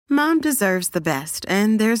Mom deserves the best,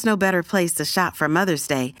 and there's no better place to shop for Mother's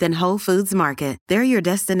Day than Whole Foods Market. They're your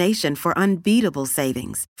destination for unbeatable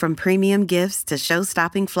savings, from premium gifts to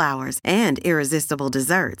show-stopping flowers and irresistible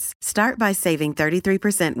desserts. Start by saving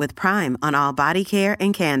 33% with Prime on all body care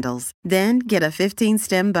and candles. Then get a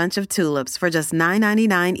 15-stem bunch of tulips for just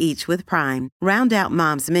 $9.99 each with Prime. Round out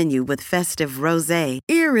Mom's menu with festive rosé,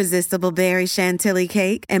 irresistible berry chantilly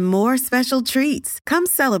cake, and more special treats. Come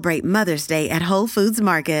celebrate Mother's Day at Whole Foods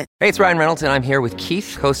Market. Hey, it's Ryan Reynolds, and I'm here with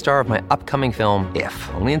Keith, co-star of my upcoming film, If,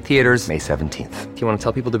 only in theaters May 17th. Do you want to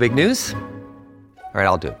tell people the big news? All right,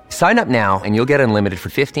 I'll do it. Sign up now and you'll get unlimited for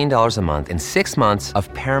 $15 a month and 6 months of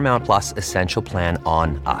Paramount Plus Essential Plan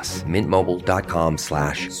on us.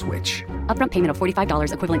 MintMobile.com/switch. Upfront payment of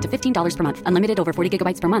 $45 equivalent to $15 per month. Unlimited over 40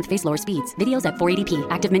 gigabytes per month. Face lower speeds. Videos at 480p.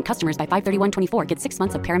 Active Mint customers by 531.24 get 6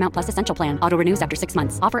 months of Paramount Plus Essential Plan. Auto renews after 6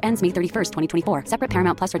 months. Offer ends May 31st, 2024. Separate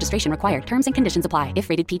Paramount Plus registration required. Terms and conditions apply if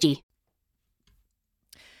rated PG.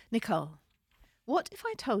 Nicole, what if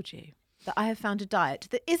I told you that I have found a diet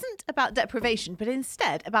that isn't about deprivation, but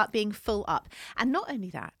instead about being full up? And not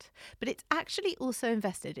only that, but it's actually also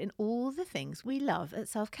invested in all the things we love at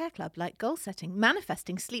Self Care Club, like goal setting,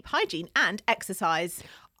 manifesting, sleep hygiene, and exercise.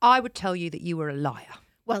 I would tell you that you were a liar.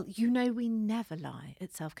 Well, you know we never lie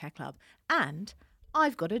at Self Care Club. And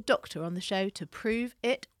I've got a doctor on the show to prove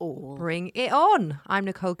it all. Bring it on. I'm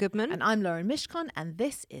Nicole Goodman. And I'm Lauren Mishkon, and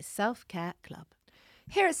this is Self Care Club.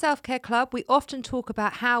 Here at Self Care Club, we often talk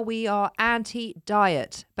about how we are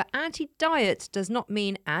anti-diet. But anti-diet does not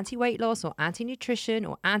mean anti-weight loss or anti-nutrition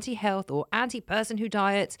or anti-health or anti-person who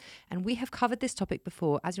diets. And we have covered this topic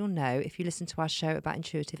before, as you'll know, if you listen to our show about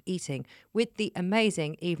intuitive eating with the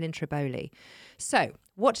amazing Evelyn Triboli. So,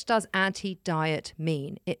 what does anti-diet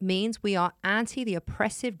mean? It means we are anti the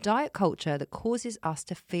oppressive diet culture that causes us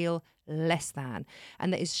to feel less than,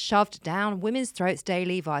 and that is shoved down women's throats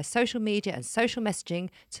daily via social media and social messaging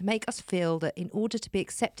to make us feel that in order to be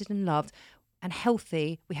accepted and loved and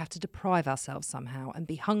healthy, we have to deprive ourselves somehow and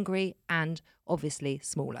be hungry and obviously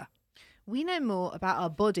smaller. We know more about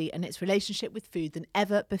our body and its relationship with food than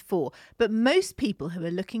ever before, but most people who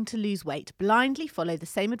are looking to lose weight blindly follow the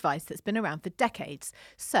same advice that's been around for decades.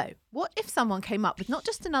 So, what if someone came up with not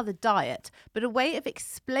just another diet, but a way of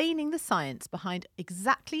explaining the science behind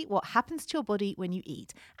exactly what happens to your body when you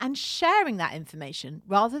eat, and sharing that information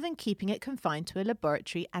rather than keeping it confined to a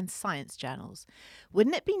laboratory and science journals?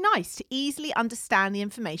 Wouldn't it be nice to easily understand the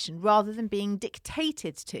information rather than being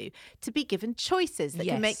dictated to be given choices that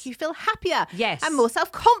can make you feel happier and more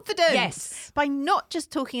self-confident by not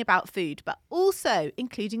just talking about food, but also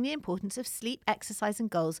including the importance of sleep, exercise and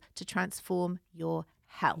goals to transform your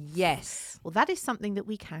health? Yes. Well, that is something that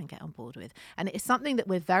we can get on board with. And it is something that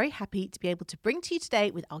we're very happy to be able to bring to you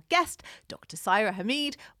today with our guest, Dr. Saira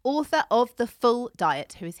Hameed, author of The Full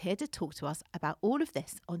Diet, who is here to talk to us about all of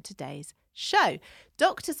this on today's show.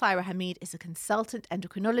 Dr. Saira Hameed is a consultant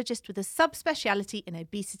endocrinologist with a subspeciality in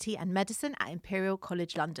obesity and medicine at Imperial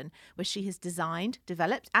College London, where she has designed,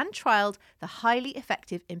 developed and trialled the highly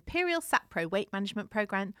effective Imperial SAPPRO weight management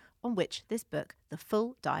program on which this book, The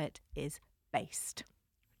Full Diet, is based.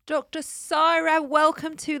 Dr. Saira,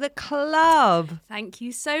 welcome to the club. Thank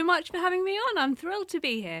you so much for having me on. I'm thrilled to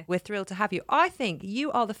be here. We're thrilled to have you. I think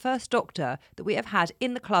you are the first doctor that we have had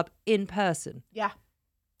in the club in person. Yeah.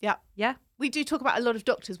 Yeah? We do talk about a lot of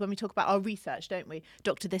doctors when we talk about our research, don't we?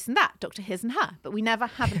 Doctor this and that, doctor his and her. But we never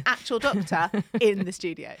have an actual doctor in the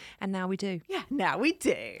studio. And now we do. Yeah, now we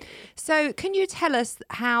do. So can you tell us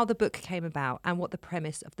how the book came about and what the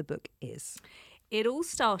premise of the book is? It all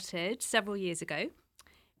started several years ago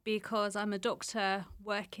because I'm a doctor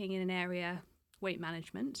working in an area, weight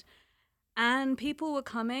management, and people were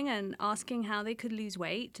coming and asking how they could lose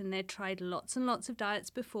weight, and they'd tried lots and lots of diets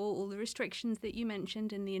before, all the restrictions that you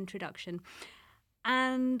mentioned in the introduction.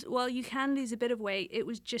 And while you can lose a bit of weight, it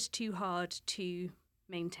was just too hard to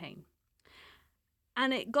maintain.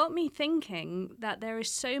 And it got me thinking that there is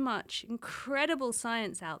so much incredible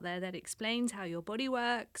science out there that explains how your body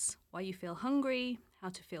works, why you feel hungry, how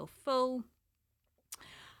to feel full,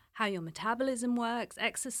 how your metabolism works,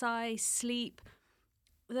 exercise, sleep,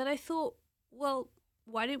 that I thought, well,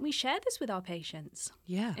 why don't we share this with our patients?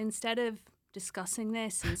 Yeah. Instead of discussing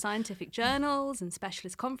this in scientific journals and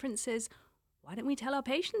specialist conferences, why don't we tell our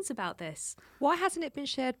patients about this? Why hasn't it been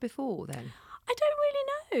shared before then? I don't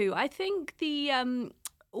really know. I think the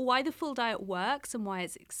why the full diet works and why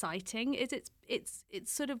it's exciting is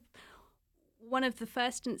it's sort of one of the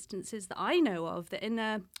first instances that I know of that in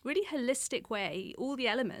a really holistic way, all the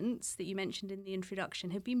elements that you mentioned in the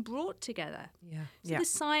introduction have been brought together. Yeah. So the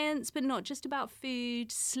science, but not just about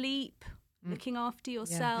food, sleep, looking after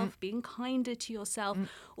yourself, being kinder to yourself.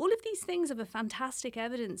 All of these things have a fantastic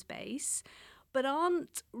evidence base, but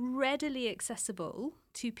aren't readily accessible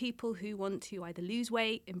to people who want to either lose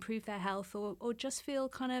weight, improve their health, or just feel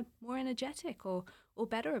kind of more energetic or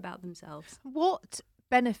better about themselves. What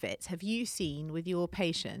benefits have you seen with your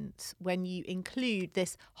patients when you include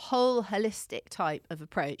this whole holistic type of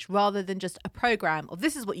approach rather than just a program of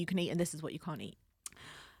this is what you can eat and this is what you can't eat?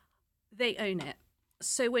 They own it.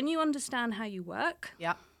 So when you understand how you work,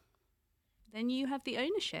 then you have the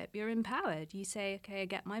ownership. You're empowered. You say, okay, I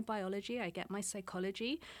get my biology, I get my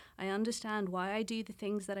psychology, I understand why I do the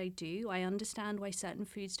things that I do, I understand why certain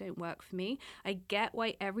foods don't work for me, I get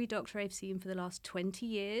why every doctor I've seen for the last 20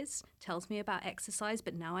 years tells me about exercise,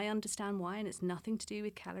 but now I understand why, and it's nothing to do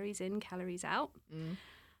with calories in, calories out.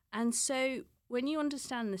 And so when you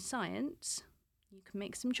understand the science, you can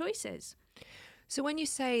make some choices. So when you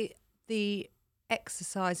say the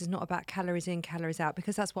exercise is not about calories in, calories out,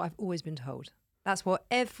 because that's what I've always been told. That's what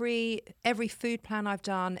every food plan I've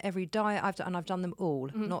done, every diet I've done, and I've done them all,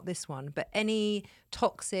 not this one, but any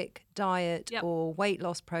toxic diet or weight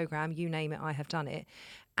loss program, you name it, I have done it.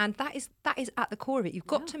 And that is at the core of it. You've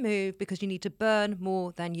got to move because you need to burn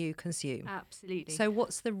more than you consume. Absolutely. So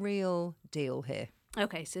what's the real deal here?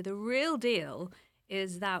 Okay, so the real deal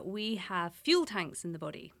is that we have fuel tanks in the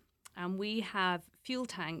body. And we have fuel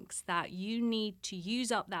tanks that you need to use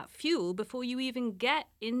up that fuel before you even get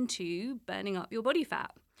into burning up your body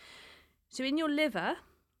fat. So in your liver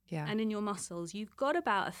and in your muscles, you've got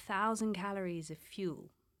about 1,000 calories of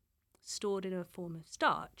fuel stored in a form of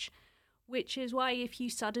starch, which is why if you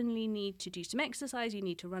suddenly need to do some exercise, you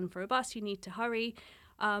need to run for a bus, you need to hurry,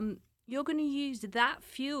 you're going to use that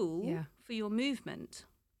fuel for your movement.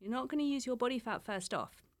 You're not going to use your body fat first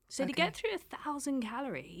off. So to get through 1,000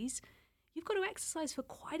 calories, you've got to exercise for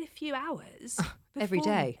quite a few hours. Every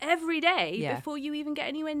day. Before you even get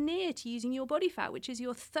anywhere near to using your body fat, which is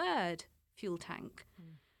your third fuel tank.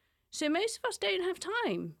 So most of us don't have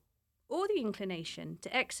time or the inclination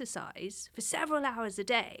to exercise for several hours a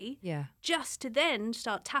day just to then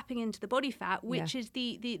start tapping into the body fat, which is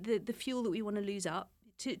the fuel that we want to lose up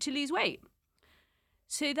to lose weight.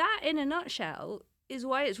 So that, in a nutshell, is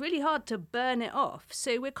why it's really hard to burn it off.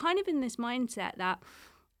 So we're kind of in this mindset that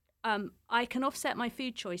I can offset my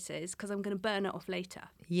food choices because I'm going to burn it off later.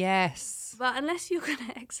 Yes. But unless you're going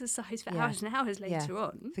to exercise for hours and hours later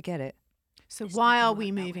on. Forget it. So why are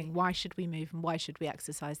we moving? Why should we move? And why should we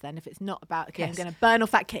exercise then if it's not about, okay, I'm going to burn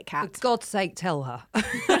off that Kit Kat? For God's sake, tell her.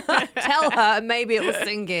 Tell her and maybe it will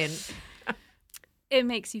sink in. It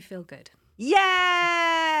makes you feel good. Yay!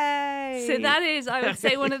 So that is, I would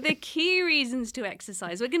say, one of the key reasons to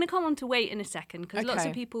exercise. We're going to come on to weight in a second because lots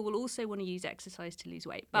of people will also want to use exercise to lose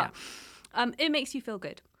weight. But it makes you feel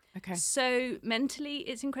good. Okay. So mentally,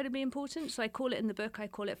 it's incredibly important. So I call it in the book, I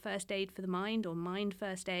call it first aid for the mind or mind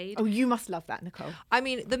first aid. Oh, you must love that, Nicole. I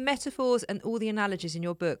mean, the metaphors and all the analogies in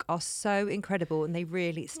your book are so incredible and they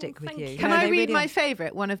really stick with you. Can I read my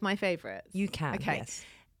favourite? One of my favourites? You can, okay. Yes.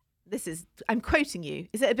 I'm quoting you.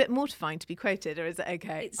 Is it a bit mortifying to be quoted or is it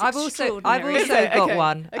okay? I've also got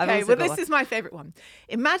one. Okay, well, this is my favourite one.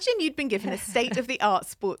 Imagine you'd been given a state-of-the-art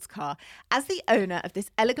sports car. As the owner of this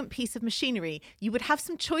elegant piece of machinery, you would have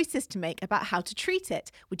some choices to make about how to treat it.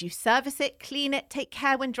 Would you service it, clean it, take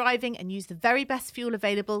care when driving and use the very best fuel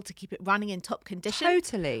available to keep it running in top condition?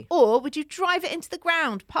 Totally. Or would you drive it into the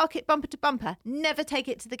ground, park it bumper to bumper, never take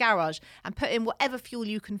it to the garage and put in whatever fuel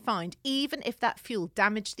you can find, even if that fuel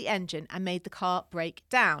damaged the engine and made the car break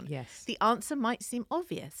down? Yes. The answer might seem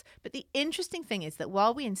obvious, but the interesting thing is that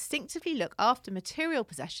while we instinctively look after material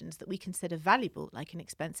possessions that we consider valuable, like an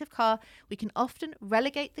expensive car, we can often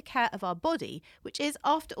relegate the care of our body, which is,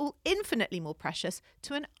 after all, infinitely more precious,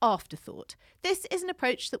 to an afterthought. This is an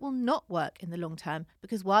approach that will not work in the long term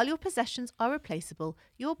because while your possessions are replaceable,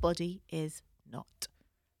 your body is not.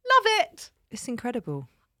 Love it! It's incredible.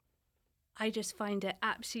 I just find it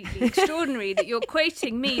absolutely extraordinary that you're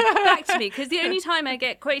quoting me back to me because the only time I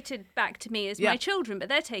get quoted back to me is my children, but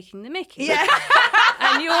they're taking the mickey. Yeah.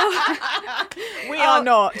 And we are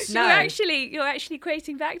not. No. You're actually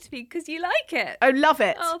quoting back to me because you like it. Oh, love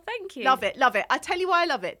it. Oh, thank you. Love it, love it. I tell you why I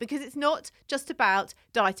love it, because it's not just about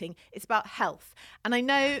dieting, it's about health. And I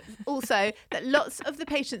know also that lots of the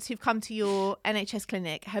patients who've come to your NHS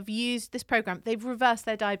clinic have used this program. They've reversed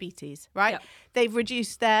their diabetes, right? Yep. They've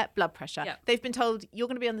reduced their blood pressure. Yep. They've been told you're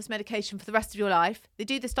going to be on this medication for the rest of your life. They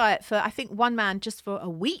do this diet for, I think, one man just for a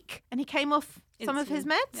week and he came off some of his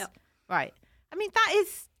meds. Yep. Right. I mean,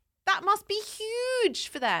 that must be huge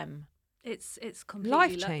for them. It's completely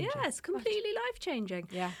life-changing. Yeah, it's completely life-changing.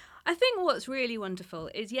 Yeah. I think what's really wonderful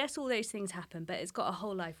is, yes, all those things happen, but it's got a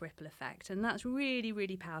whole life ripple effect. And that's really,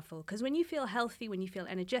 really powerful. Because when you feel healthy, when you feel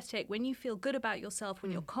energetic, when you feel good about yourself,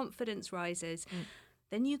 when your confidence rises,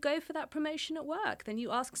 then you go for that promotion at work. Then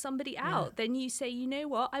you ask somebody out. Then you say, you know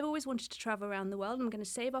what, I've always wanted to travel around the world. I'm going to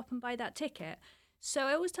save up and buy that ticket. So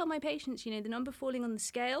I always tell my patients, the number falling on the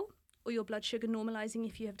scale, or your blood sugar normalizing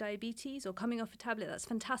if you have diabetes, or coming off a tablet, that's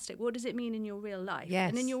fantastic. What does it mean in your real life? Yes.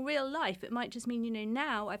 And in your real life, it might just mean,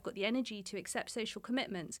 now I've got the energy to accept social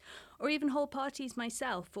commitments, or even hold parties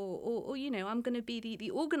myself, or I'm going to be the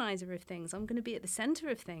organizer of things. I'm going to be at the center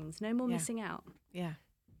of things. No more missing out. Yeah.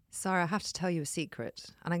 Sarah, I have to tell you a secret,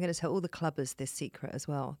 and I'm going to tell all the clubbers this secret as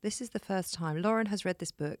well. This is the first time Lauren has read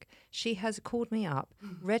this book. She has called me up,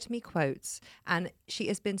 read me quotes, and she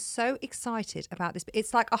has been so excited about this.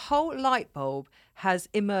 It's like a whole light bulb has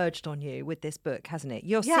emerged on you with this book, hasn't it?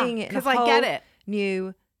 You're seeing it in a whole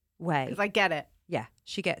new way. Because I get it. Yeah,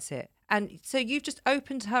 she gets it. And so you've just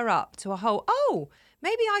opened her up to a whole,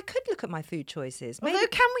 maybe I could look at my food choices. Although,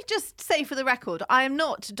 can we just say for the record, I am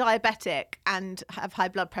not diabetic and have high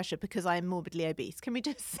blood pressure because I am morbidly obese. Can we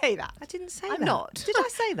just say that? I didn't say I'm that. not. Did I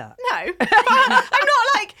say that? No. I'm not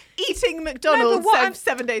like eating McDonald's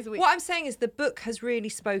 7 days a week. What I'm saying is the book has really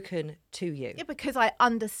spoken to you. Yeah, because I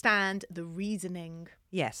understand the reasoning.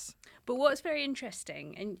 Yes. But what's very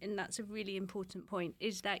interesting, and that's a really important point,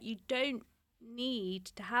 is that you don't need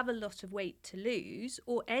to have a lot of weight to lose,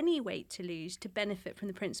 or any weight to lose, to benefit from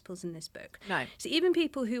the principles in this book. No. So even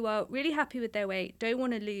people who are really happy with their weight, don't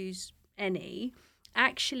want to lose any,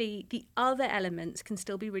 actually the other elements can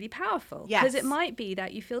still be really powerful. Yes. Because it might be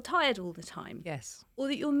that you feel tired all the time. Yes. Or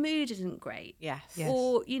that your mood isn't great. Yes.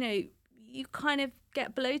 Or, you kind of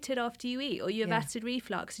get bloated after you eat, or you have acid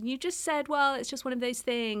reflux, and you just said, well, it's just one of those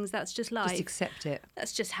things, that's just life. Just accept it.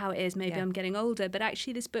 That's just how it is. Maybe I'm getting older. But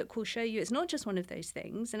actually this book will show you it's not just one of those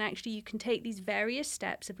things, and actually you can take these various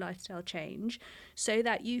steps of lifestyle change so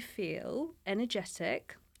that you feel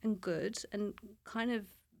energetic and good and kind of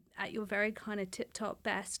at your very kind of tip-top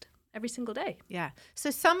best every single day. Yeah.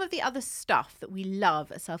 So some of the other stuff that we love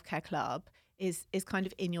at Self Care Club is kind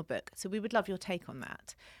of in your book. So we would love your take on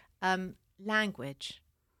that. Language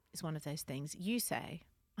is one of those things. You say,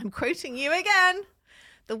 I'm quoting you again,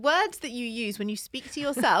 the words that you use when you speak to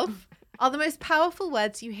yourself are the most powerful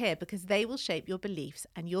words you hear, because they will shape your beliefs,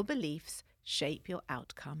 and your beliefs shape your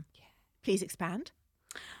outcome. Yeah. Please expand.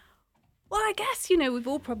 Well, I guess, we've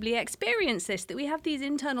all probably experienced this, that we have these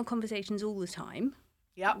internal conversations all the time.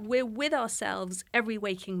 Yep. We're with ourselves every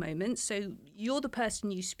waking moment. So you're the person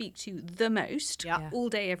you speak to the most all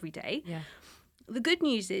day, every day. Yeah. The good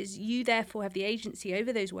news is you therefore have the agency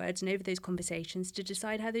over those words and over those conversations to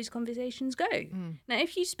decide how those conversations go. Now,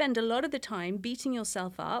 if you spend a lot of the time beating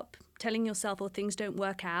yourself up, telling yourself, things don't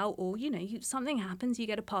work out, or, something happens, you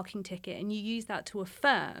get a parking ticket, and you use that to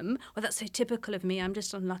affirm, that's so typical of me, I'm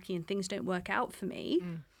just unlucky and things don't work out for me.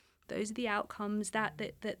 Those are the outcomes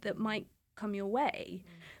that might come your way,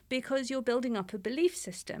 because you're building up a belief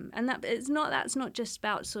system. And that's not just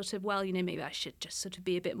about sort of, maybe I should just sort of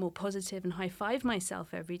be a bit more positive and high five myself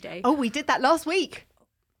every day. Oh, we did that last week.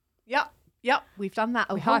 Yep. We've done that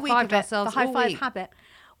a whole week of it. Ourselves the high all five week. habit.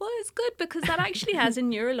 Well, it's good, because that actually has a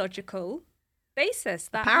neurological basis.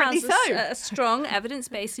 That Apparently has a strong evidence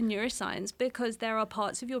base in neuroscience, because there are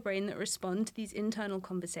parts of your brain that respond to these internal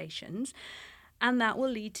conversations. And that will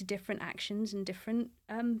lead to different actions and different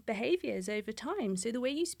behaviors over time. So the way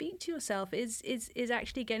you speak to yourself is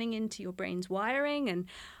actually getting into your brain's wiring, and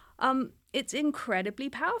it's incredibly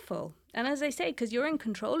powerful. And as I say, because you're in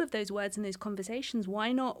control of those words and those conversations,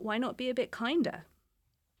 why not be a bit kinder?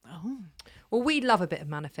 Oh. Well, we love a bit of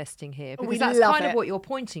manifesting here, because We that's love kind it. of what you're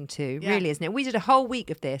pointing to, Yeah. really, isn't it? We did a whole week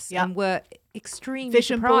of this, Yeah. and we're extremely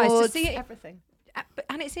Vision surprised boards, to see it. everything.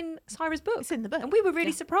 And it's in Saira's book. It's in the book. And we were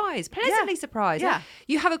really surprised, pleasantly surprised. Yeah.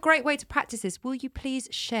 You have a great way to practice this. Will you please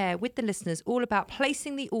share with the listeners all about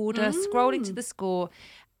placing the order, scrolling to the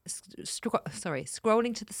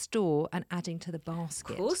scrolling to the store and adding to the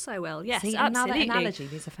basket? Of course I will. Yes, See, absolutely. another analogy.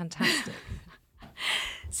 These are fantastic.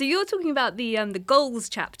 So you're talking about the goals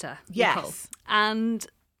chapter, Yes. Nicole. And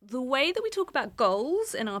the way that we talk about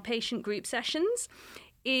goals in our patient group sessions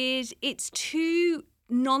is it's too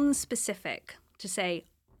non-specific to say,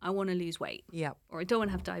 I want to lose weight. Yep. Or I don't want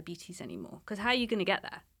to have diabetes anymore. Because how are you going to get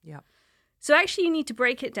there? Yep. So actually you need to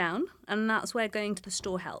break it down, and that's where going to the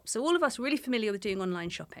store helps. So all of us are really familiar with doing online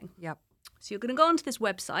shopping. Yep. So you're going to go onto this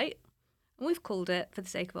website, and we've called it, for the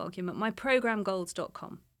sake of argument,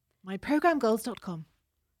 myprogramgoals.com. Myprogramgoals.com.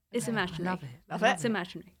 It's imaginary. Love it. Love it. It's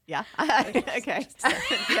imaginary. Yeah. Okay.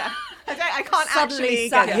 Yeah. I can't Suddenly actually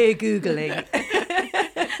sat get here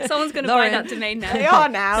Googling. Someone's going to buy that domain now. They are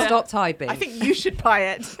now. Stop typing. I think you should buy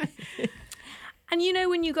it. And you know,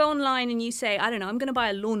 when you go online and you say, I don't know, I'm going to buy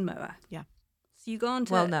a lawnmower. Yeah. So you go on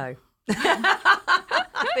to... Well, no.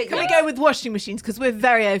 Can we go with washing machines? Because we're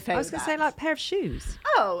very au fait. I was going to say like pair of shoes.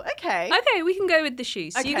 Oh, okay. Okay, we can go with the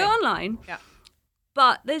shoes. So you Okay. go online, Yeah.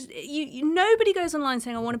 but there's nobody goes online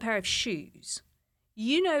saying, I want a pair of shoes.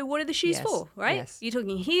 You know, what are the shoes Yes, for, right? yes. Are you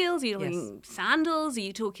talking heels? Are you talking sandals? Are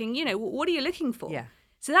you talking, what are you looking for? Yeah.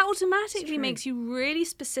 So that automatically true. makes you really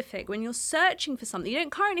specific when you're searching for something you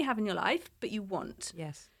don't currently have in your life, but you want.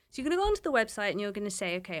 Yes. So you're going to go onto the website and you're going to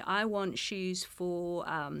say, okay, I want shoes for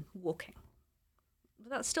walking. But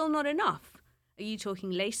that's still not enough. Are you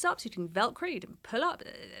talking lace-ups? Are you talking Velcro? Are you doing pull-up?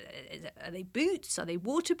 Are they boots? Are they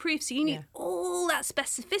waterproof? So you need all that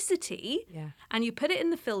specificity. Yeah. And you put it in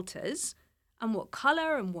the filters and what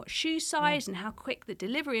colour and what shoe size and how quick the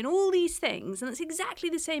delivery and all these things. And it's exactly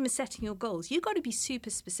the same as setting your goals. You've got to be super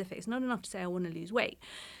specific. It's not enough to say, I want to lose weight.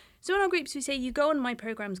 So in our groups, we say you go on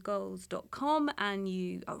myprogramsgoals.com and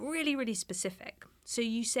you are really, really specific. So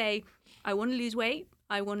you say, I want to lose weight.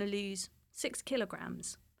 I want to lose 6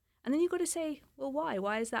 kilograms. And then you've got to say, well, why?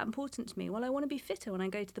 Why is that important to me? Well, I want to be fitter when I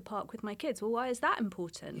go to the park with my kids. Well, why is that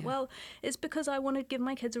important? Yeah. Well, it's because I want to give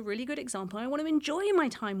my kids a really good example. I want to enjoy my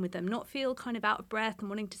time with them, not feel kind of out of breath and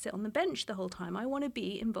wanting to sit on the bench the whole time. I want to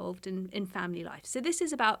be involved in family life. So this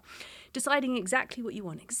is about deciding exactly what you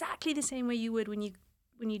want, exactly the same way you would when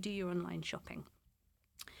you do your online shopping.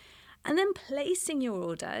 And then placing your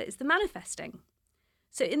order is the manifesting.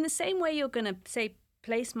 So in the same way you're going to say,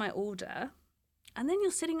 place my order, and then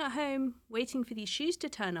you're sitting at home waiting for these shoes to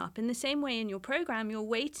turn up. In the same way in your program, you're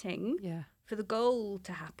waiting for the goal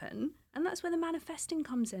to happen. And that's where the manifesting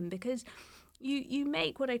comes in, because you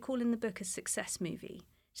make what I call in the book a success movie.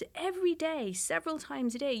 So every day, several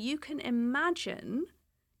times a day, you can imagine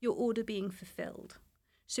your order being fulfilled.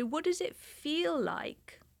 So what does it feel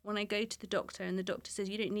like when I go to the doctor and the doctor says,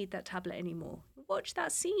 you don't need that tablet anymore? Watch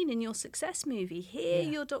that scene in your success movie. Hear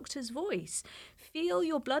your doctor's voice. Feel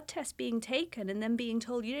your blood test being taken and then being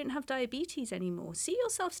told you don't have diabetes anymore. See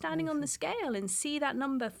yourself standing on the scale and see that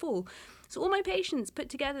number fall. So all my patients put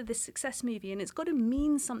together this success movie, and it's got to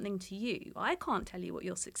mean something to you. I can't tell you what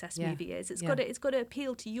your success movie is. It's got to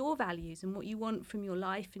appeal to your values and what you want from your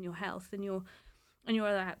life and your health and your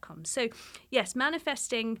other outcomes. So yes,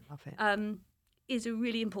 manifesting is a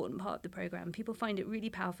really important part of the program. People find it really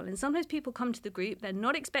powerful. And sometimes people come to the group, they're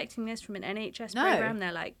not expecting this from an NHS program.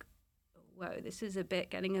 They're like, whoa, this is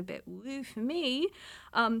getting a bit woo for me.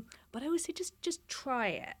 But I always say, just try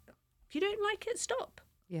it. If you don't like it, stop.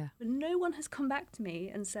 Yeah. But no one has come back to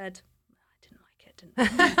me and said, I didn't like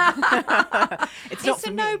it. It's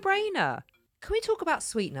a no-brainer. Can we talk about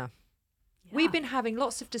sweetener? Yeah. We've been having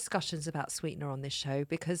lots of discussions about sweetener on this show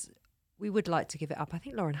because we would like to give it up. I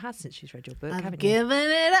think Lauren has since she's read your book, haven't you? Given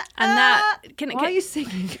it up. And that Why are you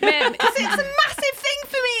singing? Because it's a massive thing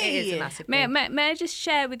for me. It is a massive thing. May I just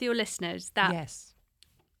share with your listeners that Yes.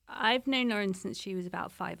 I've known Lauren since she was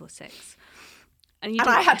about 5 or 6. And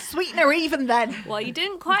I had sweetener even then. Well, you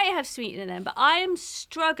didn't quite have sweetener then, but I am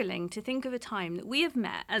struggling to think of a time that we have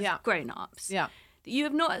met as grown-ups. Yeah. That you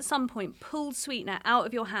have not at some point pulled sweetener out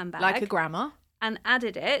of your handbag. Like a grandma. And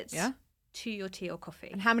added it Yeah. to your tea or coffee.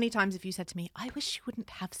 And how many times have you said to me, I wish you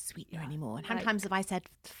wouldn't have sweetener anymore? And how many times have I said,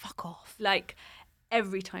 fuck off? Like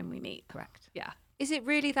every time we meet. Correct. Yeah. Is it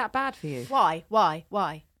really that bad for you? Why?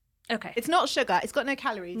 Okay. It's not sugar. It's got no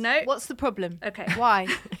calories. No. What's the problem? Okay. Why?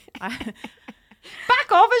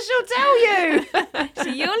 Back off and she'll tell you. So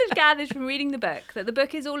you'll have gathered from reading the book that the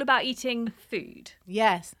book is all about eating food.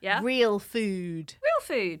 Yes. Yeah? Real food. Real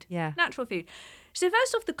food. Yeah. Natural food. So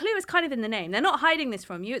first off, the clue is kind of in the name. They're not hiding this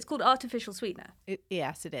from you. It's called artificial sweetener,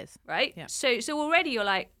 Yes, it is. right? Yeah. So already you're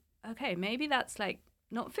like, okay, maybe that's like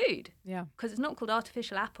not food. Yeah. Because it's not called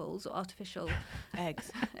artificial apples or artificial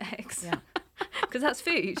Eggs. eggs. Yeah. Because that's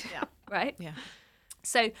food. Yeah. Right? Yeah.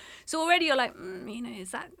 So already you're like,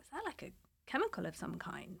 is that like a chemical of some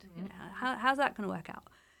kind? You know, how's that going to work out?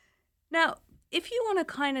 Now, if you want to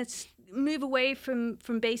kind of move away from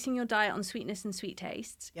basing your diet on sweetness and sweet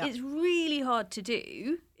tastes, it's really hard to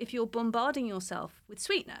do if you're bombarding yourself with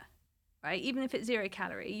sweetener, right? Even if it's 0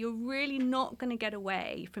 calorie, you're really not going to get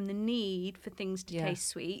away from the need for things to taste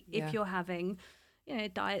sweet if you're having,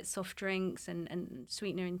 diet soft drinks and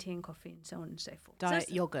sweetener in tea and coffee and so on and so forth. Diet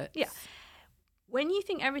yogurt. Yeah. When you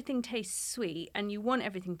think everything tastes sweet and you want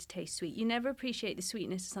everything to taste sweet, you never appreciate the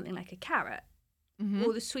sweetness of something like a carrot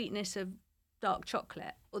or the sweetness of dark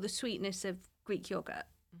chocolate or the sweetness of Greek yogurt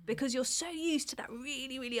because you're so used to that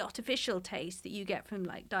really, really artificial taste that you get from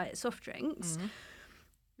like diet soft drinks.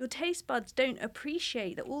 Your taste buds don't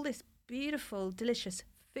appreciate that all this beautiful, delicious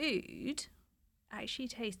food actually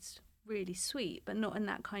tastes really sweet, but not in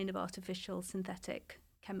that kind of artificial, synthetic,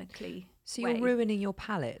 chemically So way. you're ruining your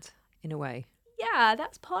palate in a way. Yeah,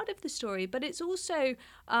 that's part of the story, but it's also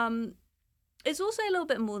a little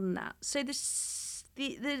bit more than that. So the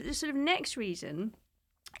sort of next reason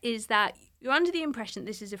is that you're under the impression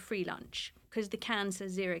this is a free lunch because the can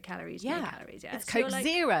says 0 calories, no calories. Yeah, it's Coke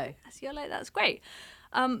Zero. So you're like, that's great.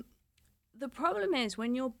 The problem is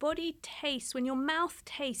when your mouth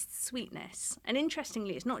tastes sweetness, and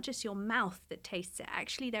interestingly, it's not just your mouth that tastes it.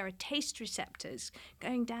 Actually, there are taste receptors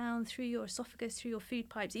going down through your esophagus, through your food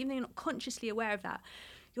pipes, even though you're not consciously aware of that.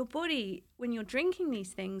 Your body, when you're drinking these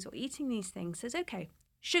things or eating these things, says, okay,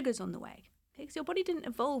 sugar's on the way. Because your body didn't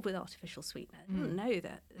evolve with artificial sweetener. It didn't know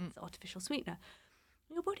that it's artificial sweetener.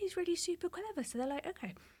 Your body's really super clever. So they're like,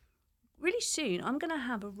 okay, really soon I'm going to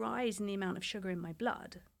have a rise in the amount of sugar in my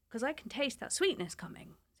blood because I can taste that sweetness coming.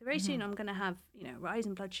 So very soon I'm going to have, a rise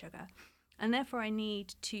in blood sugar. And therefore I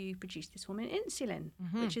need to produce this hormone insulin,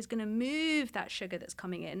 which is going to move that sugar that's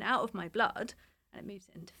coming in out of my blood and it moves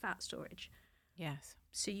it into fat storage. Yes.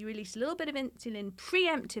 So you release a little bit of insulin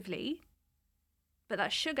preemptively, but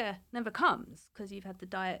that sugar never comes because you've had the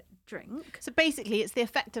diet drink. So basically, it's the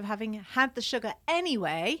effect of having had the sugar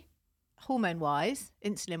anyway, hormone-wise,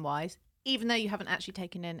 insulin-wise, even though you haven't actually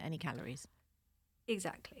taken in any calories.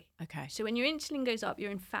 Exactly. Okay. So when your insulin goes up,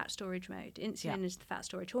 you're in fat storage mode. Insulin is the fat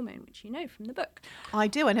storage hormone, which you know from the book. I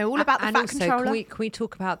do. I know all about the and fat also, controller. Can we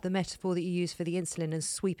talk about the metaphor that you use for the insulin and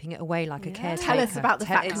sweeping it away like a caretaker? Tell us about the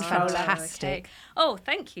fat It's controller. fantastic. Okay. Oh,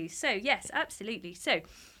 thank you. So yes, absolutely. So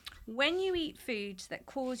when you eat foods that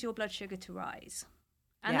cause your blood sugar to rise,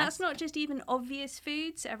 and that's not just even obvious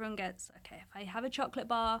foods, everyone gets, okay, if I have a chocolate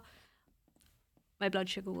bar, my blood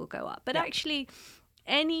sugar will go up. But actually,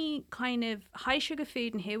 any kind of high sugar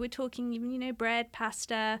food, and here we're talking even, bread,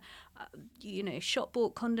 pasta, shop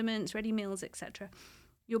bought condiments, ready meals, etc.,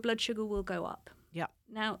 your blood sugar will go up. Yeah.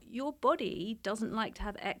 Now, your body doesn't like to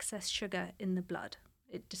have excess sugar in the blood.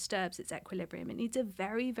 It disturbs its equilibrium. It needs a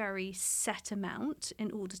very, very set amount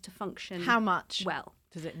in order to function. How much well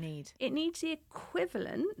does it need? It needs the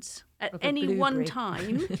equivalent at Of a any one blueberry.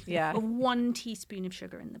 time of 1 teaspoon of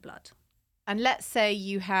sugar in the blood. And let's say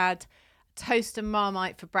you had toast and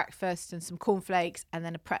Marmite for breakfast and some cornflakes and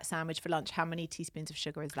then a Pret sandwich for lunch. How many teaspoons of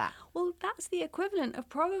sugar is that? Well, that's the equivalent of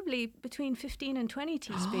probably between 15 and 20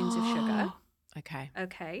 teaspoons of sugar. Okay.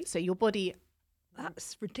 Okay. So your body...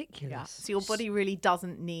 That's ridiculous. Yeah. So your body really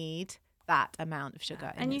doesn't need that amount of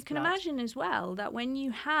sugar. And you can imagine as well that when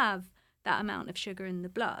you have that amount of sugar in the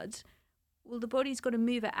blood, well, the body's got to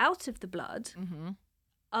move it out of the blood.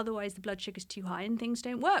 Otherwise, the blood sugar's too high and things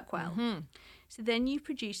don't work well. So then you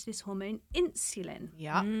produce this hormone insulin.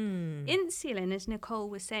 Yeah. Insulin, as Nicole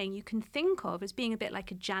was saying, you can think of as being a bit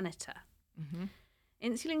like a janitor.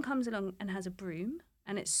 Insulin comes along and has a broom,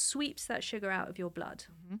 and it sweeps that sugar out of your blood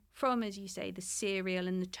from, as you say, the cereal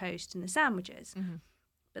and the toast and the sandwiches.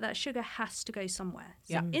 But that sugar has to go somewhere.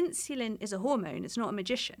 So insulin is a hormone. It's not a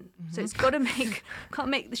magician. So it's got to can't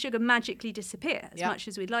make the sugar magically disappear as much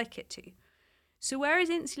as we'd like it to. So where is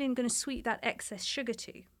insulin going to sweep that excess sugar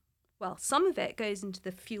to? Well, some of it goes into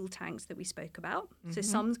the fuel tanks that we spoke about. So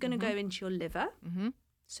some's going to go into your liver.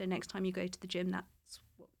 So next time you go to the gym, that's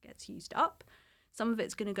what gets used up. Some of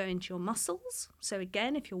it's going to go into your muscles. So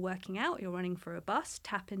again, if you're working out, you're running for a bus,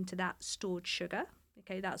 tap into that stored sugar.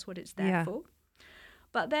 Okay, that's what it's there for.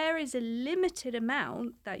 But there is a limited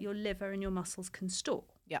amount that your liver and your muscles can store,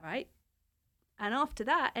 right? And after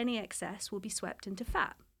that, any excess will be swept into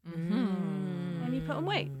fat. And you put on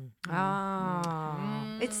weight.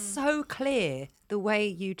 It's so clear the way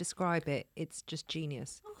you describe it. It's just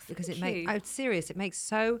genius. Because I'm serious. It makes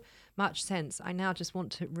so much sense. I now just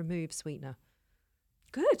want to remove sweetener.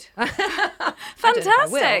 Good.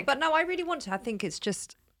 Fantastic. But no, I really want to. I think it's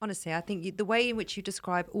just, honestly, I think the way in which you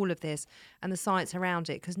describe all of this and the science around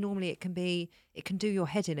it, because normally it can do your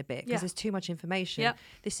head in a bit because there's too much information.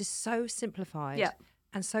 This is so simplified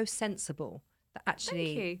and so sensible that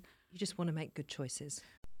actually you just want to make good choices.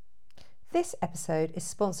 This episode is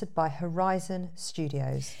sponsored by Horizon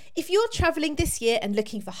Studios. If you're travelling this year and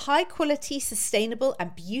looking for high quality, sustainable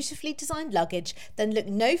and beautifully designed luggage, then look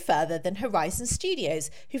no further than Horizon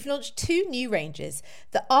Studios, who've launched 2 new ranges.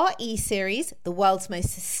 The RE series, the world's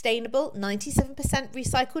most sustainable 97%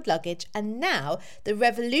 recycled luggage, and now the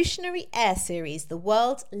revolutionary Air series, the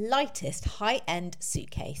world's lightest high-end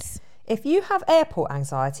suitcase. If you have airport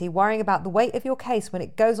anxiety, worrying about the weight of your case when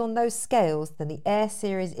it goes on those scales, then the Air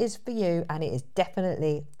series is for you, and it is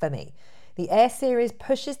definitely for me. The Air series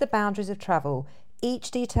pushes the boundaries of travel.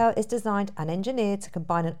 Each detail is designed and engineered to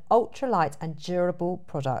combine an ultralight and durable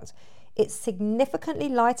product. It's significantly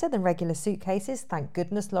lighter than regular suitcases. Thank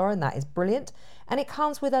goodness, Lauren, that is brilliant. And it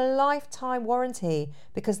comes with a lifetime warranty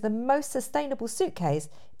because the most sustainable suitcase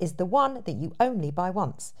is the one that you only buy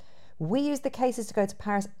once. We used the cases to go to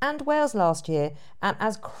Paris and Wales last year, and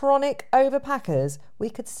as chronic overpackers, we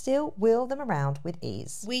could still wheel them around with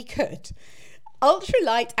ease. We could. Ultra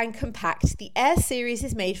light and compact, the Air series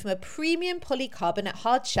is made from a premium polycarbonate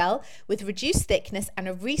hard shell with reduced thickness and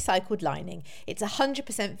a recycled lining. It's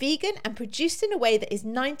 100% vegan and produced in a way that is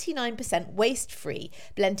 99% waste-free,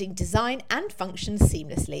 blending design and function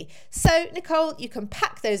seamlessly. So, Nicole, you can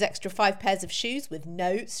pack those extra 5 pairs of shoes with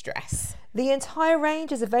no stress. The entire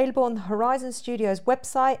range is available on the Horizon Studios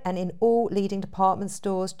website and in all leading department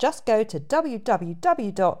stores. Just go to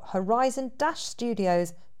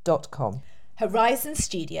www.horizon-studios.com. Horizon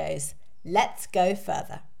Studios. Let's go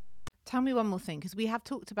further. Tell me one more thing, because we have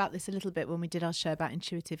talked about this a little bit when we did our show about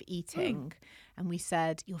intuitive eating, and we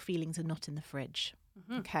said your feelings are not in the fridge.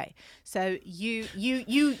 Okay, so you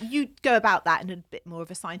go about that in a bit more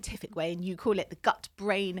of a scientific way, and you call it the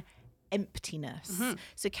gut-brain emptiness.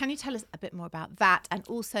 So can you tell us a bit more about that, and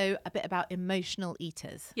also a bit about emotional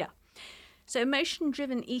eaters? Yeah. So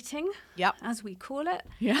emotion-driven eating, as we call it.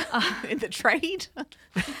 Yeah, in the trade.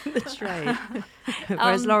 The trade.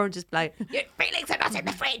 Whereas Lauren just like, Your feelings are not in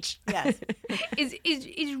the fridge. Yes.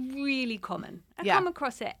 is really common. I come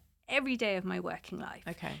across it every day of my working life.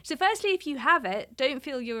 Okay. So firstly, if you have it, don't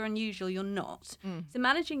feel you're unusual. You're not. So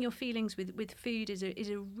managing your feelings with food is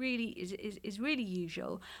really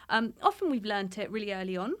usual. Often we've learnt it really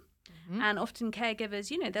early on. And often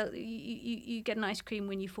caregivers, you get an ice cream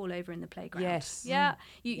when you fall over in the playground. Yes. Yeah.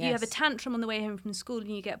 You have a tantrum on the way home from school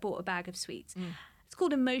and you get bought a bag of sweets. It's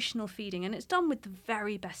called emotional feeding, and it's done with the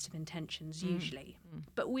very best of intentions usually.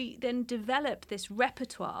 But we then develop this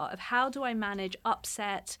repertoire of how do I manage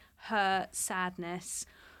upset, hurt, sadness.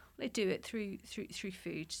 They do it through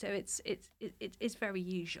food. So it's very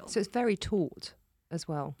usual. so it's very taught as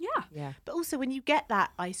well. Yeah. But also when you get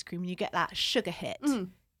that ice cream and you get that sugar hit,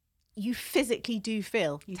 you physically do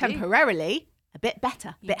feel temporarily a bit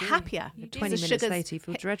better, a bit happier. 20 minutes later, you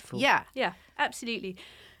feel dreadful. Yeah. Yeah, absolutely.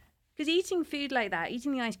 Because eating food like that,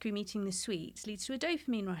 eating the ice cream, eating the sweets, leads to a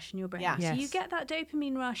dopamine rush in your brain. Yeah. So Yes. you get that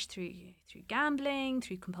dopamine rush through gambling,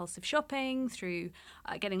 through compulsive shopping, through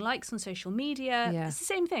getting likes on social media. Yeah. It's the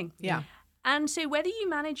same thing. Yeah. And so whether you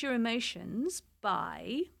manage your emotions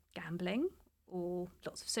by gambling or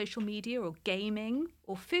lots of social media or gaming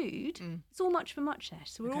or food, it's all much for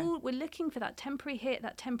muchness. So we're looking for that temporary hit,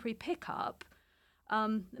 that temporary pickup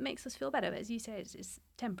that makes us feel better. But as you say, it's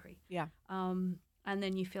temporary. Yeah. And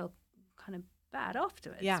then you feel kind of bad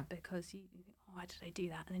afterwards because you think, oh, why did I do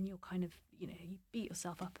that? And then you're kind of, you beat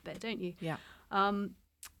yourself up a bit, don't you? Yeah. But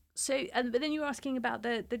then you were asking about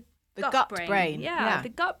the gut brain. Yeah, the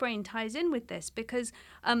gut brain ties in with this because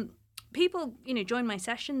people, join my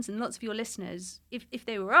sessions, and lots of your listeners, if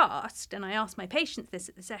they were asked, and I asked my patients this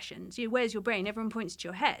at the sessions, where's your brain? Everyone points to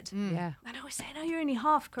your head. Yeah. And I always say, no, you're only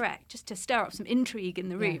half correct, just to stir up some intrigue in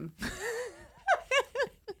the room.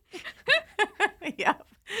 Yeah.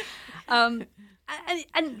 And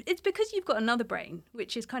it's because you've got another brain,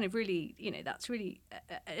 which is kind of really, that's really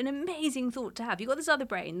an amazing thought to have. You've got this other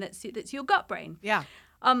brain that's your gut brain. Yeah.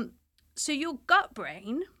 So your gut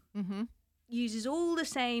brain uses all the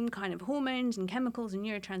same kind of hormones and chemicals and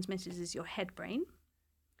neurotransmitters as your head brain.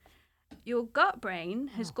 Your gut brain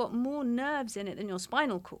has got more nerves in it than your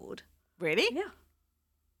spinal cord. Really? Yeah.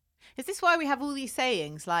 Is this why we have all these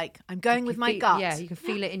sayings like, I'm going with my gut? Yeah, you can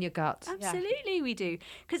feel it in your gut. Absolutely, we do.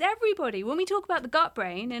 Because everybody, when we talk about the gut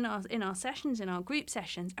brain in our sessions, in our group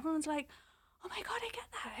sessions, everyone's like, oh my God, I get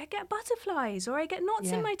that. I get butterflies, or I get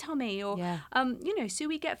knots in my tummy, or so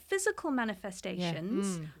we get physical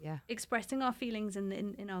manifestations expressing our feelings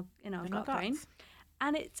in our gut brain,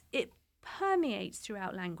 and it permeates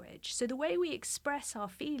throughout language. So the way we express our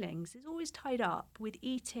feelings is always tied up with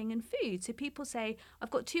eating and food. So people say,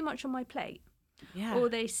 I've got too much on my plate, or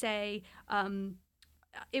they say,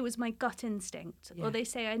 it was my gut instinct, or they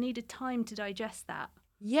say, I needed time to digest that.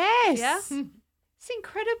 Yes. Yeah. It's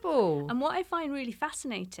incredible. And what I find really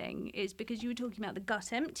fascinating is, because you were talking about the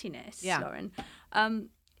gut emptiness, Lauren,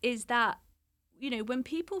 is that, when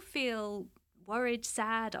people feel worried,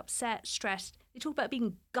 sad, upset, stressed, they talk about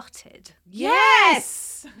being gutted.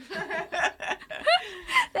 Yes.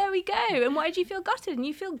 There we go. And why do you feel gutted? And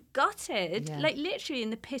you feel gutted, like literally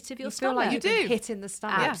in the pit of your You feel stomach. like you've been hit in the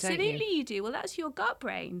stomach, Absolutely, don't you do. Well, that's your gut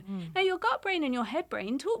brain. Now, your gut brain and your head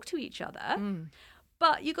brain talk to each other,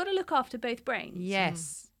 but you've got to look after both brains.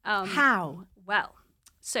 Yes. How? Well,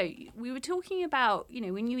 so we were talking about,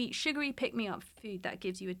 when you eat sugary pick-me-up food, that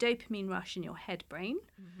gives you a dopamine rush in your head brain.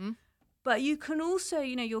 But you can also,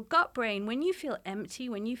 your gut brain, when you feel empty,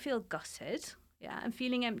 when you feel gutted, and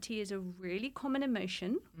feeling empty is a really common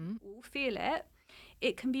emotion, all feel it.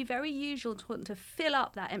 It can be very usual to want to fill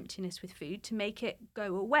up that emptiness with food to make it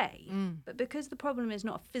go away. But because the problem is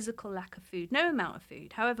not a physical lack of food, no amount of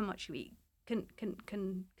food, however much you eat,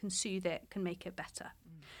 can soothe it, can make it better.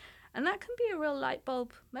 And that can be a real light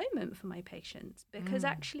bulb moment for my patients, because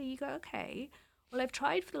actually you go, okay, well, I've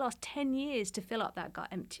tried for the last 10 years to fill up that gut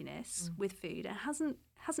emptiness with food, and it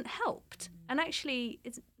hasn't helped. And actually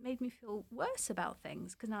it's made me feel worse about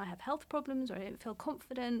things, because now I have health problems, or I don't feel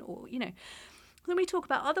confident, or, Then we talk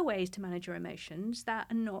about other ways to manage your emotions that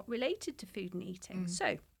are not related to food and eating.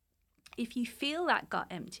 So if you feel that gut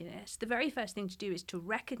emptiness, the very first thing to do is to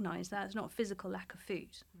recognize that it's not physical lack of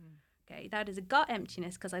food. Okay, that is a gut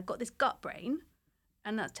emptiness because I've got this gut brain,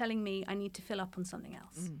 and that's telling me I need to fill up on something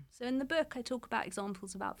else. So in the book, I talk about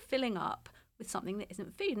examples about filling up with something that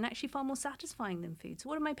isn't food, and actually far more satisfying than food. So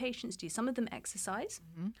what do my patients do? Some of them exercise,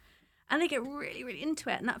 and they get really, really into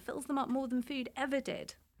it, and that fills them up more than food ever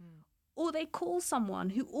did. Or they call someone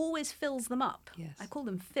who always fills them up. Yes. I call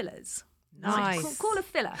them fillers. Nice. Call a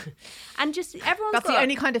filler. And just everyone's That's the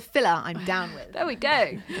only kind of filler I'm down with. There we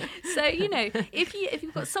go. So, if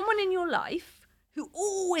you've got someone in your life who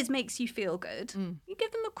always makes you feel good, you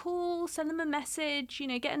give them a call, send them a message,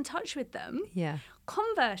 get in touch with them. Yeah.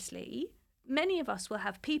 Conversely, many of us will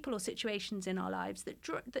have people or situations in our lives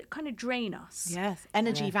that kind of drain us. Yes,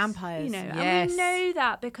 energy vampires. And we know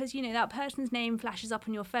that because, that person's name flashes up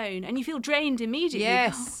on your phone and you feel drained immediately.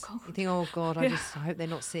 Yes. Oh, God. You think, oh, God, I hope they're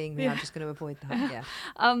not seeing me. I'm just going to avoid that. Yeah.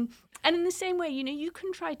 And in the same way, you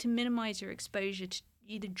can try to minimize your exposure to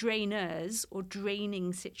either drainers or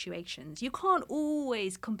draining situations. You can't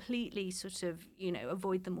always completely sort of,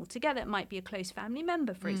 avoid them altogether. It might be a close family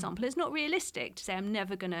member, for example. It's not realistic to say I'm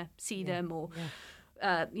never going to see them or,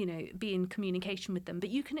 be in communication with them. But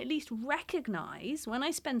you can at least recognize when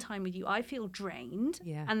I spend time with you, I feel drained.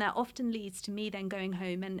 Yeah. And that often leads to me then going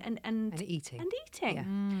home and eating. Yeah.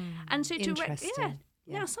 And so Interesting.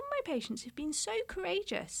 Now, some of my patients have been so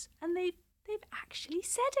courageous, and they've actually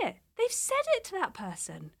said it. They've said it to that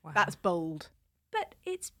person. Wow. That's bold. But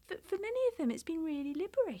it's for many of them, it's been really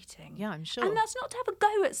liberating. Yeah, I'm sure. And that's not to have a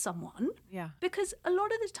go at someone. Yeah. Because a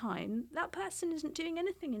lot of the time, that person isn't doing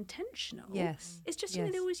anything intentional. Yes. It's just,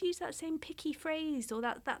 Yes. they always use that same picky phrase or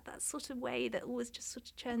that sort of way that always just sort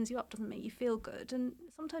of churns you up, doesn't make you feel good. And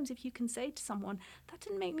sometimes if you can say to someone, that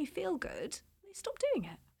didn't make me feel good, they stop doing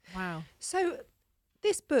it. Wow. So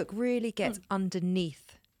this book really gets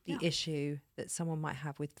underneath the issue that someone might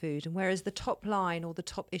have with food. And whereas the top line or the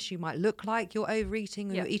top issue might look like you're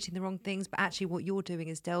overeating or you're eating the wrong things, but actually what you're doing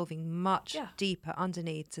is delving much deeper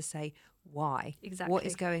underneath to say why. Exactly. What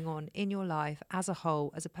is going on in your life as a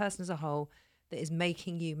whole, as a person as a whole, that is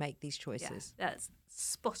making you make these choices. Yeah, that's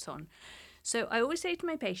spot on. So I always say to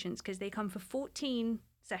my patients, because they come for 14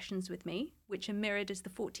 sessions with me, which are mirrored as the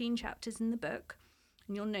 14 chapters in the book,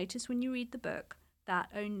 and you'll notice when you read the book that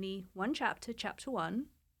only one chapter, chapter 1,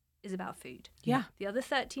 is about food. Yeah. The other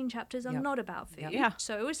 13 chapters are not about food. Yeah.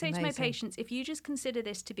 So I always say to my Amazing. patients, if you just consider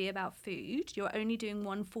this to be about food, you're only doing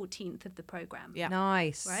 1/14 of the program. Yeah.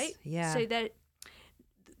 Nice. Right? Yeah. So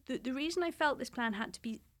the reason I felt this plan had to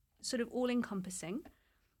be sort of all-encompassing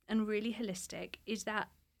and really holistic is that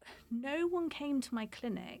no one came to my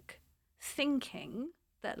clinic thinking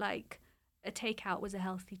that a takeout was a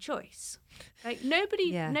healthy choice.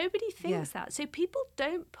 Nobody thinks that. So people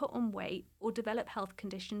don't put on weight or develop health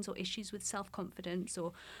conditions or issues with self-confidence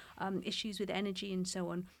or issues with energy and so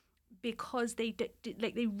on because they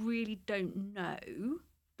really don't know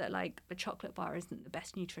that a chocolate bar isn't the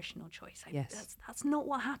best nutritional choice. Yes. That's not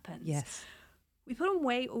what happens. Yes. We put on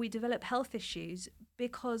weight or we develop health issues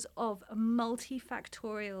because of a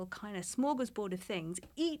multifactorial kind of smorgasbord of things,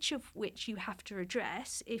 each of which you have to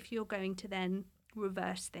address if you're going to then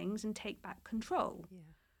reverse things and take back control. Yeah.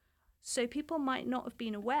 So people might not have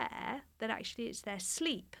been aware that actually it's their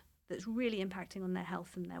sleep that's really impacting on their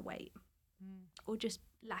health and their weight, or just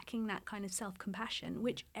lacking that kind of self-compassion,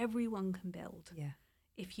 which everyone can build. Yeah.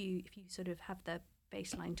 If you sort of have the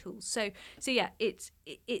baseline tools. So yeah,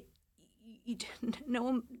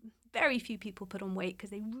 very few people put on weight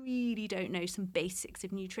because they really don't know some basics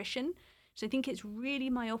of nutrition. So I think it's really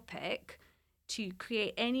myopic to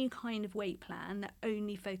create any kind of weight plan that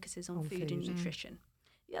only focuses on food and nutrition.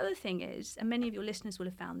 The other thing is, and many of your listeners will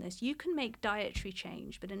have found this, you can make dietary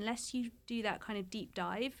change, but unless you do that kind of deep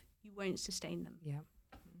dive, you won't sustain them. Yeah.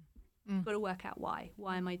 You've got to work out why.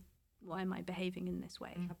 Why am I behaving in this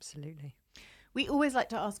way? Absolutely. We always like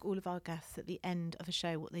to ask all of our guests at the end of a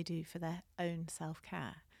show what they do for their own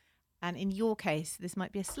self-care. And in your case, this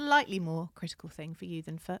might be a slightly more critical thing for you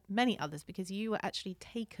than for many others, because you were actually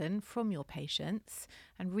taken from your patients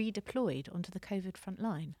and redeployed onto the COVID front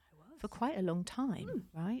line for quite a long time,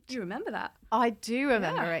 right? Do you remember that? I do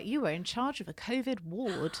remember it. You were in charge of a COVID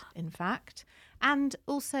ward, in fact. And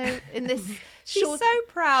also in this She's so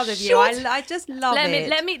proud of you. I just love it.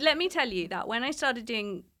 Let me tell you that when I started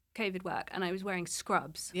doing COVID work and I was wearing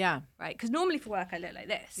scrubs. Yeah. Right? Because normally for work I look like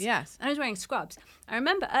this. Yes. And I was wearing scrubs. I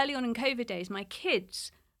remember early on in COVID days, my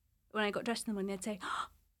kids, when I got dressed in the morning, they'd say, "Oh,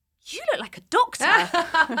 you look like a doctor."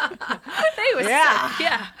 They were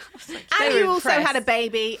Yeah. And you also impressed. had a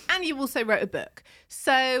baby and you also wrote a book.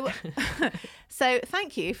 So so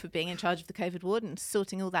thank you for being in charge of the COVID ward and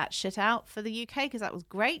sorting all that shit out for the UK, because that was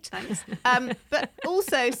great. Thanks. But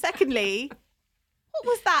also, secondly, what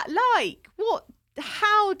was that like?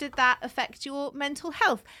 How did that affect your mental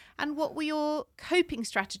health? And what were your coping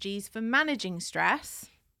strategies for managing stress?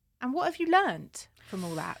 And what have you learned from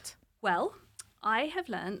all that? Well, I have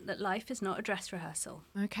learned that life is not a dress rehearsal,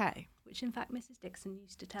 Okay. which in fact Mrs. Dixon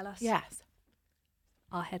used to tell us. Yes.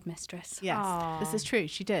 Our headmistress. Yes. Aw. This is true.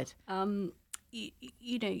 She did. I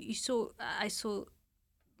saw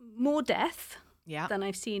more death Yeah. than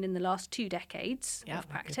I've seen in the last 2 decades Yeah. of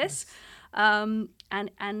practice. And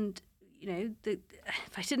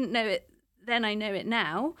if I didn't know it then, I know it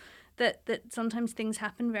now, that sometimes things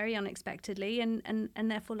happen very unexpectedly, and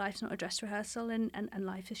therefore life's not a dress rehearsal, and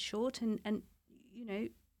life is short, and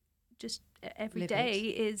just every Live day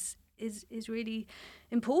it. is really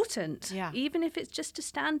important. Yeah. Even if it's just a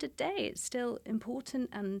standard day, it's still important,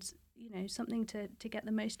 and something to get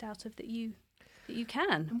the most out of that you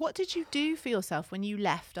can. And what did you do for yourself when you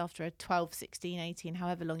left after a 12, 16, 18,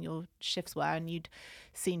 however long your shifts were, and you'd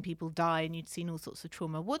seen people die and you'd seen all sorts of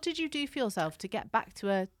trauma? What did you do for yourself to get back to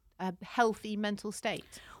a healthy mental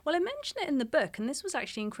state? Well, I mention it in the book, and this was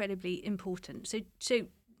actually incredibly important. So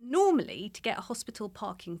normally to get a hospital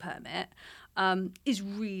parking permit is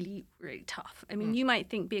really, really tough. I mean, you might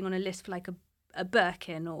think being on a list for like a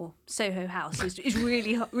Birkin or Soho House is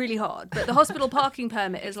really, really hard. But the hospital parking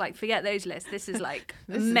permit is like, forget those lists. This is like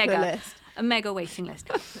This is the a mega waiting list.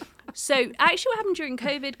 So actually what happened during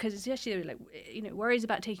COVID, because especially there were like, worries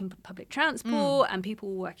about taking public transport and people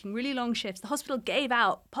were working really long shifts, the hospital gave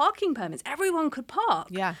out parking permits. Everyone could park.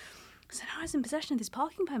 Yeah. So now I was in possession of this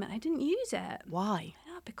parking permit. I didn't use it. Why?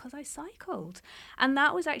 Yeah, because I cycled. And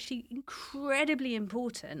that was actually incredibly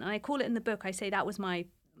important. And I call it in the book, I say that was my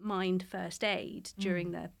mind first aid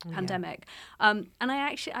during the pandemic. And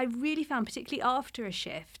I really found, particularly after a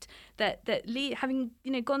shift, that having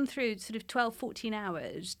gone through sort of 12, 14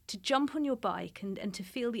 hours, to jump on your bike and to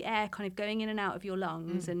feel the air kind of going in and out of your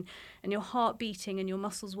lungs and your heart beating and your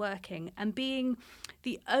muscles working, and being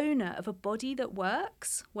the owner of a body that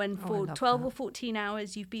works, when for 12 or 14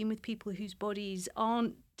 hours you've been with people whose bodies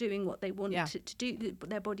aren't doing what they want to do,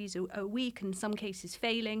 their bodies are weak and in some cases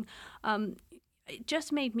failing. It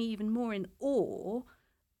just made me even more in awe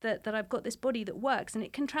that I've got this body that works, and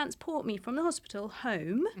it can transport me from the hospital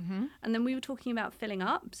home. And then we were talking about filling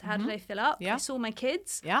up. So how did I fill up? Yeah. I saw my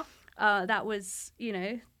kids. Yeah. That was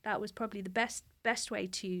probably the best way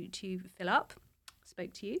to fill up.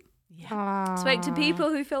 Spoke to you. Yeah. Spoke to people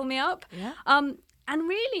who fill me up. Yeah. And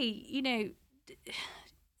really,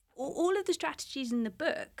 all of the strategies in the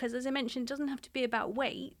book, because as I mentioned, it doesn't have to be about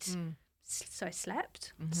weight. So I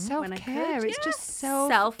slept when I Self-care. could. It's Yeah. just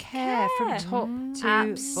self-care from top to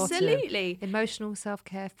Absolutely. bottom. Emotional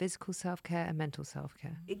self-care, physical self-care, and mental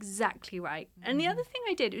self-care. Exactly right. And the other thing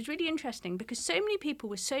I did, it was really interesting because so many people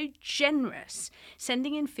were so generous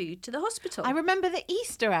sending in food to the hospital. I remember the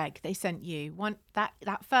Easter egg they sent you,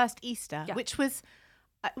 that first Easter, Yeah. which was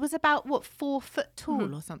it was about 4 foot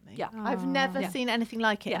tall or something. Yeah. I've never seen anything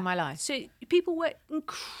like it in my life. So people were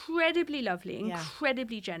incredibly lovely, Yeah.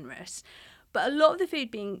 incredibly generous. But a lot of the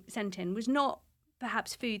food being sent in was not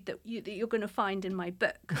perhaps food that you're going to find in my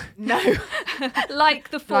book. No.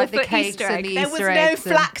 Like the 4 Like the foot cakes Easter and egg. the There was Easter no eggs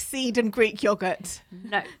and- flaxseed and Greek yogurt.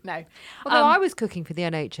 No. No. Although I was cooking for the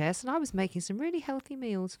NHS and I was making some really healthy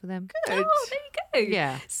meals for them. Good. Oh, there you go.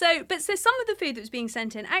 Yeah. So some of the food that was being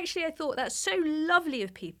sent in, actually, I thought that's so lovely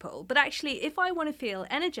of people. But actually, if I want to feel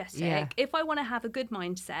energetic, if I want to have a good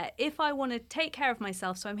mindset, if I want to take care of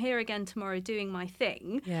myself, so I'm here again tomorrow doing my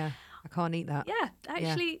thing. Yeah. I can't eat that. Yeah,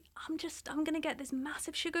 actually, I'm going to get this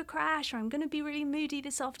massive sugar crash, or I'm going to be really moody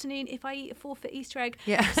this afternoon if I eat a 4 foot Easter egg.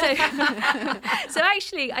 Yeah. So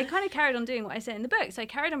actually, I kind of carried on doing what I said in the book. So I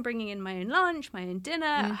carried on bringing in my own lunch, my own dinner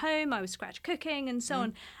at home. I was scratch cooking and so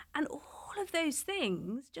on. And all all of those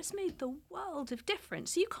things just made the world of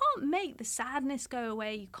difference. So you can't make the sadness go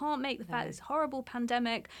away. You can't make the fact this horrible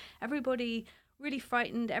pandemic, everybody really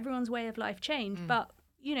frightened, everyone's way of life changed. But,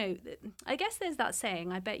 you know, I guess there's that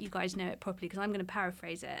saying, I bet you guys know it properly because I'm going to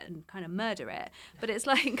paraphrase it and kind of murder it. But it's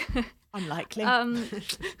like... Unlikely.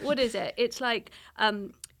 What is it? It's like,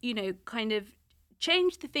 you know, kind of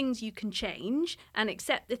change the things you can change and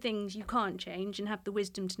accept the things you can't change and have the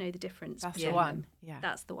wisdom to know the difference. That's the one. Yeah.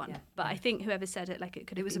 That's the one. But I think whoever said it, like,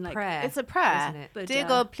 it was a like, prayer. It's a prayer. Isn't it? Buddha Dear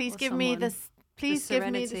God, please or give me someone. this. Please give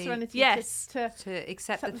me the serenity. Yes. To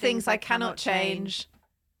accept the things I cannot change.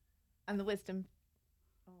 And the wisdom.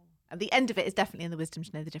 And the end of it is definitely in the wisdom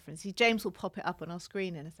to know the difference. See, James will pop it up on our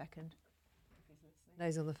screen in a second. No,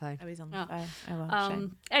 he's on the phone. Oh, he's on the phone. Oh, well,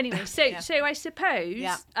 shame. Anyway, so I suppose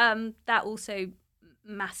Yeah. that also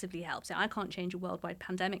massively helps. I can't change a worldwide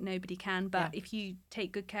pandemic, nobody can, but if you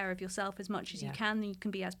take good care of yourself as much as you can, then you can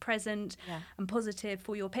be as present and positive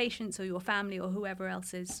for your patients or your family or whoever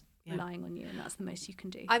else is relying on you, and that's the most you can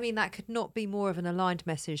do. I mean, that could not be more of an aligned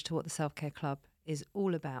message to what the Self-Care Club is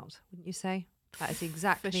all about, wouldn't you say? That is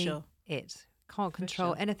exactly it. Can't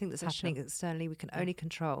control anything that's happening externally. We can only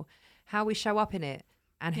control how we show up in it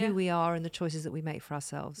and who we are and the choices that we make for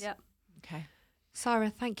ourselves. Yep. Okay.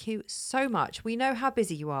 Saira, thank you so much. We know how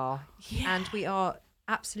busy you are, and we are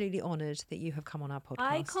absolutely honoured that you have come on our podcast.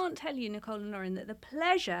 I can't tell you, Nicole and Lauren, that the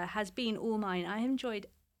pleasure has been all mine. I have enjoyed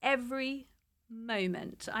every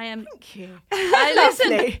moment. I am. Thank you. I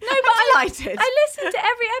Lovely. listen. No, but Delighted. I listen to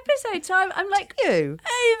every episode, so I'm like you.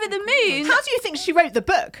 over the moon. How do you think she wrote the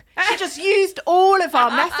book? She just used all of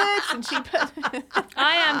our methods and she put...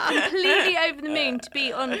 I am completely over the moon to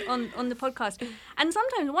be on the podcast. And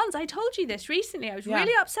sometimes, once I told you this recently, I was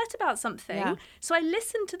really upset about something. Yeah. So I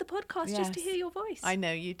listened to the podcast just to hear your voice. I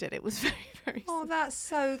know you did. It was very, very Oh, that's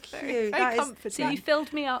so cute. very That is comforting. So you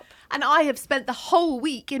filled me up. And I have spent the whole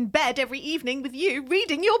week in bed every evening with you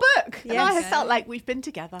reading your book. And I have felt like we've been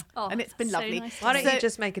together. Oh, and it's been so lovely. nice. Why don't you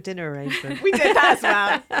just make a dinner arrangement? We did that as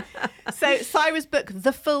well. So Saira's book,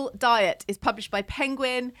 The Full Diet, is published by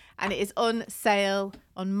Penguin and it is on sale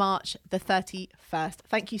on March the 31st.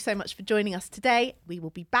 Thank you so much for joining us today. We will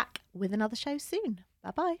be back with another show soon.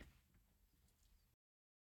 Bye-bye.